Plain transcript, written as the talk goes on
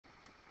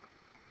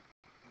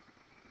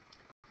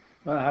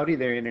Well, howdy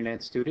there,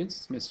 Internet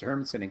students. Mr.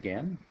 Hermanson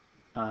again.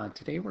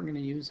 Today we're going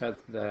to use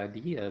the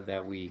idea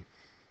that we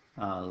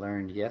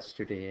learned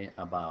yesterday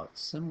about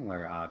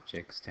similar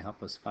objects to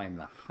help us find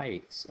the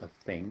heights of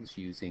things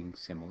using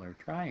similar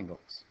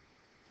triangles.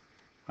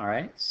 All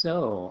right,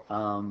 so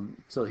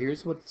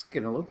here's what it's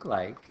going to look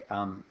like,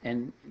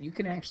 and you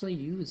can actually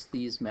use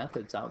these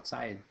methods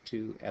outside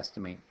to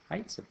estimate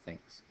heights of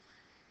things.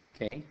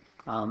 Okay,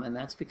 and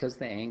that's because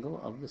the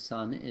angle of the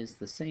sun is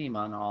the same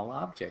on all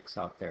objects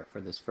out there for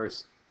this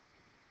first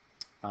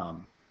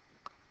um,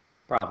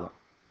 problem.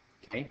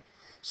 Okay,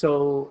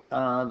 so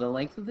the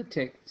length of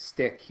the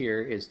stick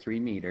here is 3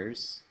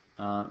 meters,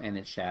 and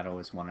its shadow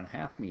is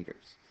 1.5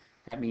 meters.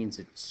 That means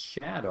its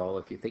shadow,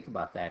 if you think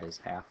about that, is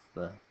half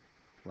the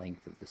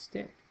length of the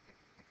stick.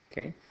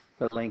 Okay,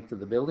 the length of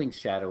the building's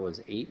shadow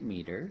is 8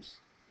 meters.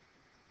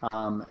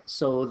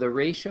 So the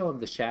ratio of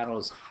the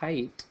shadow's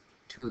height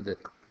to the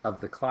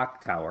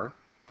clock tower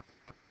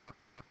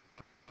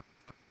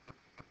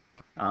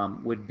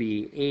would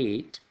be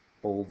 8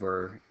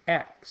 over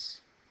x.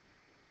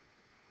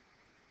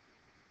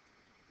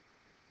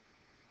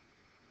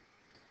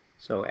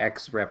 So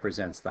x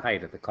represents the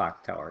height of the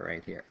clock tower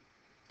right here.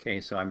 Okay,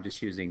 so I'm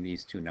just using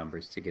these two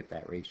numbers to get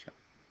that ratio.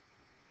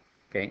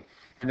 Okay,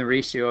 and the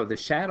ratio of the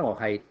shadow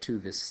height to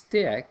the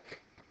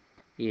stick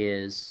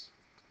is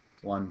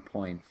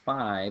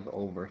 1.5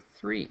 over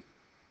 3.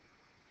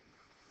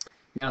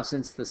 Now,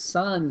 since the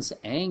sun's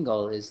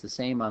angle is the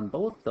same on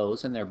both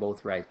those, and they're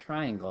both right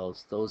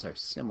triangles, those are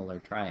similar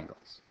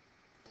triangles.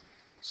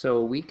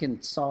 So we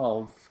can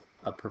solve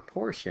a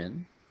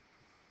proportion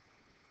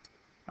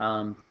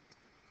to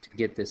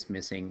get this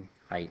missing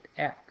height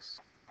x.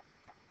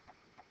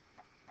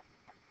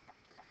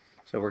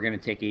 So we're going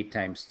to take 8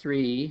 times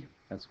 3.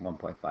 That's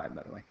 1.5, by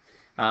the way.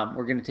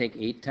 We're going to take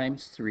 8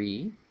 times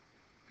 3,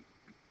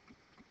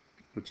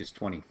 which is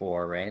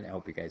 24, right? I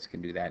hope you guys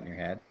can do that in your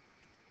head.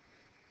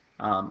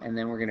 And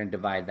then we're going to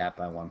divide that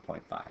by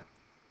 1.5.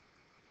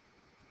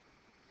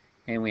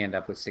 And we end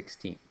up with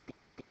 16.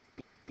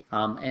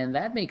 And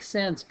that makes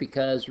sense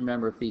because,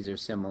 remember, if these are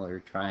similar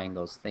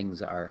triangles,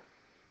 things are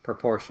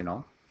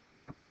proportional.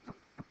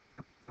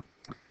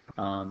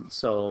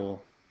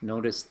 So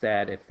notice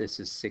that if this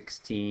is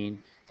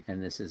 16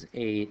 and this is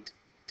 8,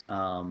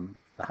 the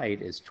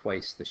height is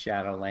twice the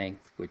shadow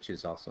length, which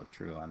is also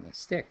true on the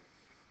stick.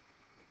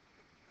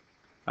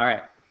 All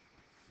right.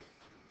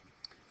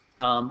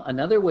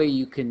 Another way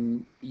you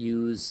can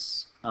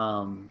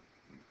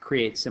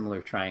create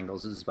similar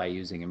triangles is by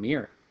using a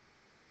mirror.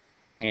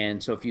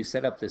 And so if you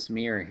set up this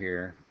mirror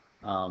here,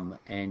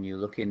 and you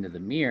look into the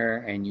mirror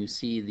and you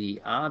see the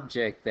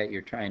object that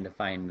you're trying to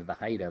find the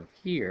height of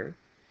here,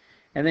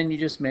 and then you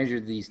just measure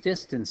these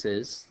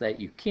distances that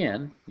you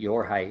can,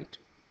 your height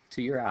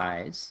to your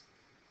eyes,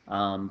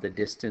 the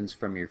distance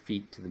from your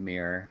feet to the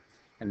mirror,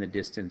 and the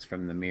distance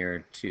from the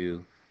mirror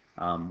to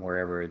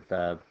wherever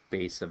the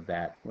base of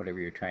that, whatever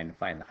you're trying to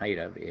find the height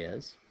of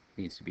is.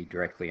 It needs to be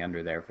directly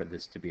under there for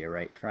this to be a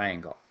right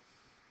triangle.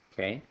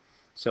 Okay,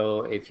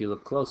 so if you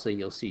look closely,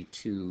 you'll see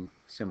two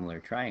similar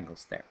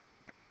triangles there.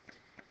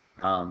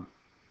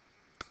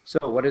 So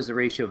what is the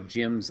ratio of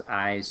Jim's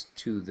eyes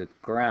to the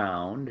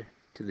ground,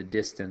 to the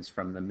distance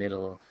from the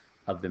middle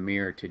of the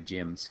mirror to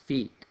Jim's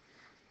feet?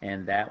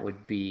 And that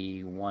would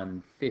be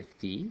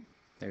 150.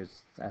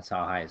 That's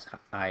how high his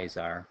eyes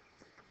are.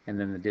 And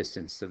then the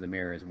distance to the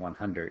mirror is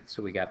 100.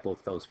 So we got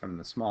both those from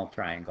the small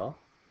triangle.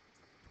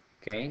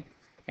 Okay,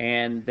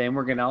 and then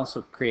we're going to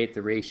also create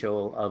the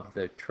ratio of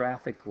the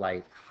traffic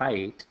light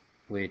height,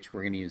 which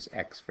we're going to use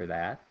x for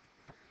that,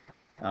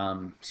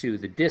 to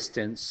the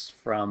distance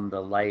from the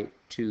light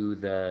to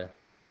the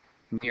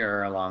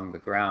mirror along the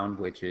ground,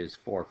 which is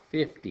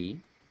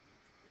 450.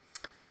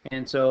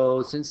 And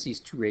so since these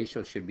two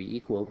ratios should be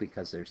equal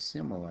because they're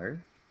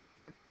similar,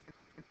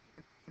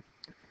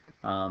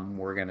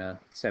 we're going to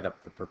set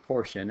up the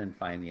proportion and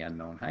find the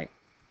unknown height,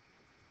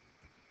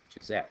 which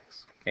is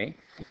x. Okay,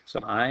 so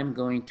I'm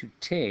going to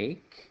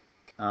take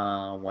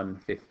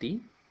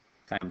 150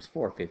 times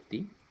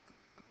 450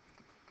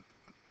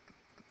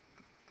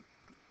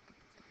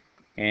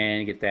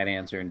 and get that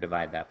answer and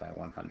divide that by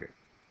 100.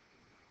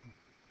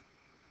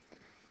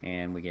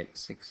 And we get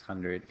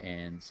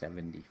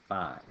 675.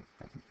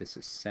 I think this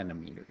is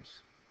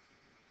centimeters.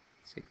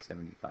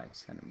 675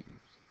 centimeters.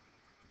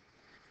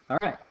 All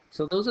right,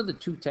 so those are the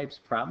two types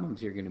of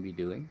problems you're going to be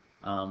doing.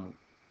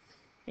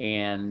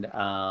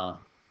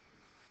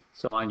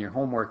 So on your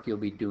homework, you'll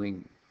be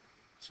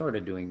sort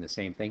of doing the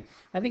same thing.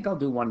 I think I'll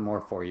do one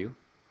more for you,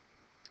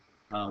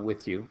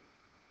 with you.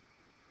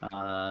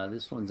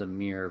 This one's a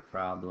mirror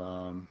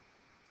problem.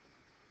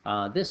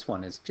 This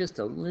one is just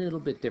a little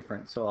bit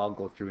different, so I'll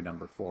go through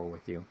number 4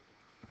 with you.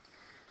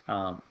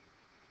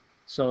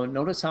 So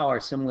notice how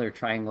our similar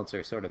triangles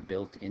are sort of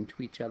built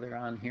into each other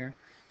on here.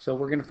 So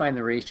we're going to find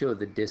the ratio of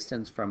the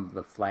distance from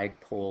the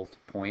flagpole to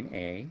point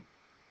A,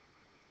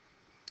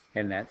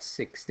 and that's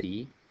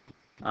 60,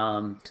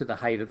 to the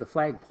height of the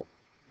flagpole,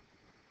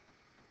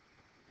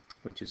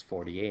 which is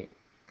 48.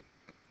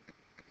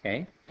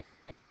 Okay?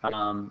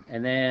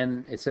 And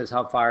then it says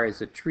how far is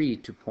the tree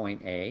to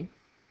point A.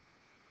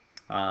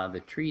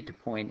 The tree to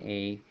point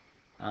A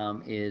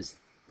is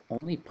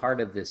only part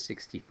of this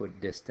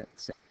 60-foot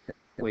distance,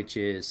 which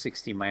is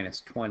 60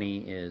 minus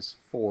 20 is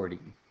 40.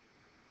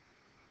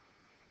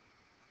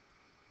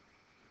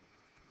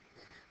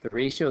 The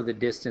ratio of the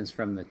distance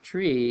from the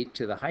tree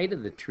to the height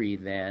of the tree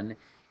then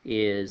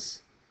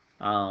is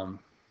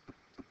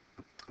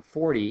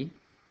 40,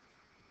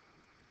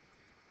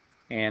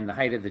 and the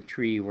height of the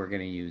tree, we're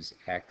going to use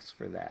x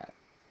for that.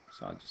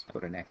 So I'll just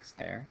put an x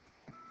there.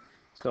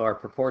 So our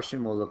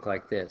proportion will look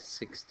like this: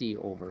 60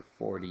 over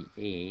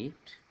 48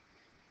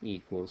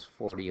 equals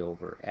 40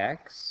 over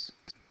x.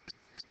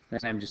 Then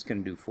I'm just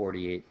going to do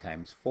 48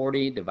 times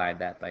 40, divide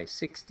that by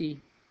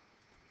 60.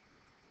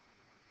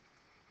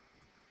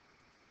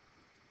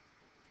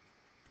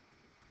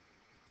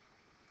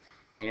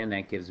 And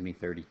that gives me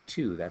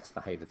 32. That's the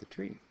height of the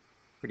tree.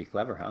 Pretty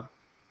clever, huh?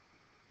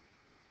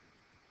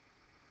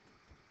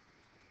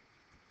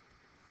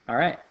 All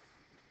right.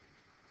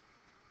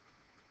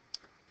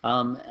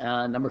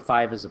 Number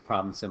 5 is a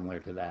problem similar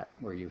to that,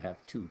 where you have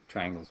two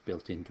triangles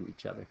built into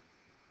each other.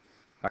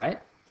 All right.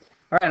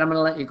 All right, I'm going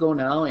to let you go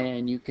now,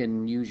 and you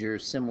can use your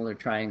similar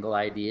triangle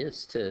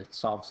ideas to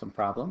solve some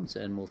problems,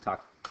 and we'll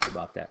talk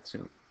about that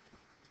soon.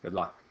 Good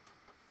luck.